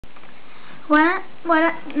My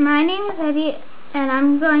name is Eddie, and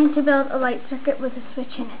I'm going to build a light circuit with a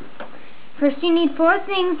switch in it. First, you need 4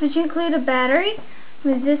 things, which include a battery,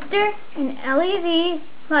 resistor, an LED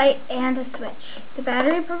light, and a switch. The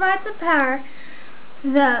battery provides the power,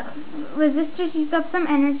 the resistors use up some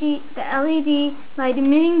energy, the LED light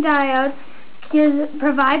emitting diode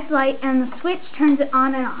provides light, and the switch turns it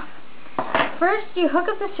on and off. First, you hook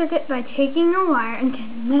up the circuit by taking a wire and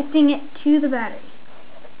connecting it to the battery,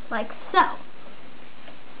 like so.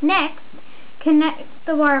 Next, connect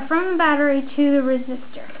the wire from the battery to the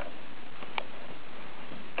resistor.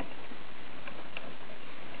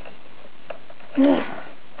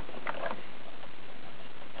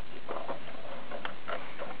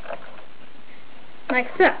 Like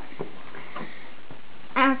so.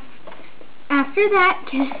 After that,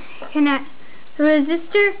 connect the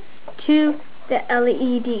resistor to the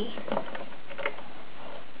LED.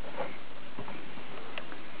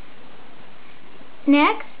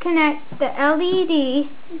 Next, connect the LED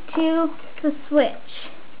to the switch.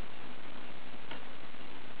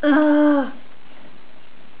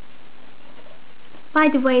 By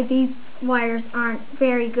the way, these wires aren't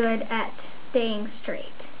very good at staying straight.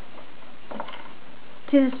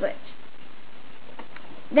 To the switch.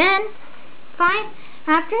 Then,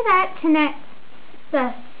 after that, connect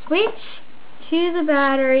the switch to the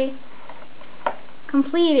battery,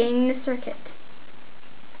 completing the circuit.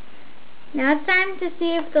 Now it's time to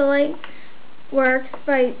see if the light works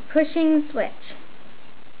by pushing the switch.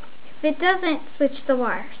 If it doesn't, switch the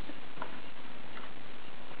wires.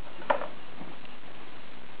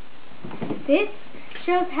 This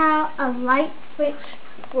shows how a light switch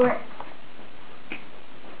works.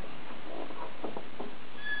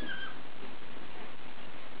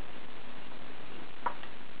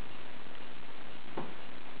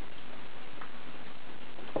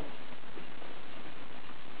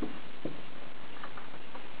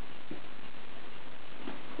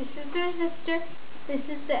 This is the resistor, this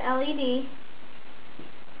is the LED,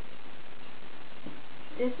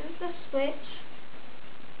 this is the switch,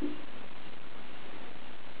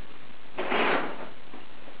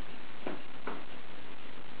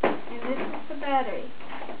 and this is the battery.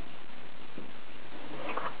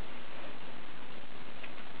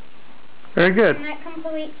 Very good. And that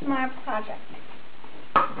completes my project.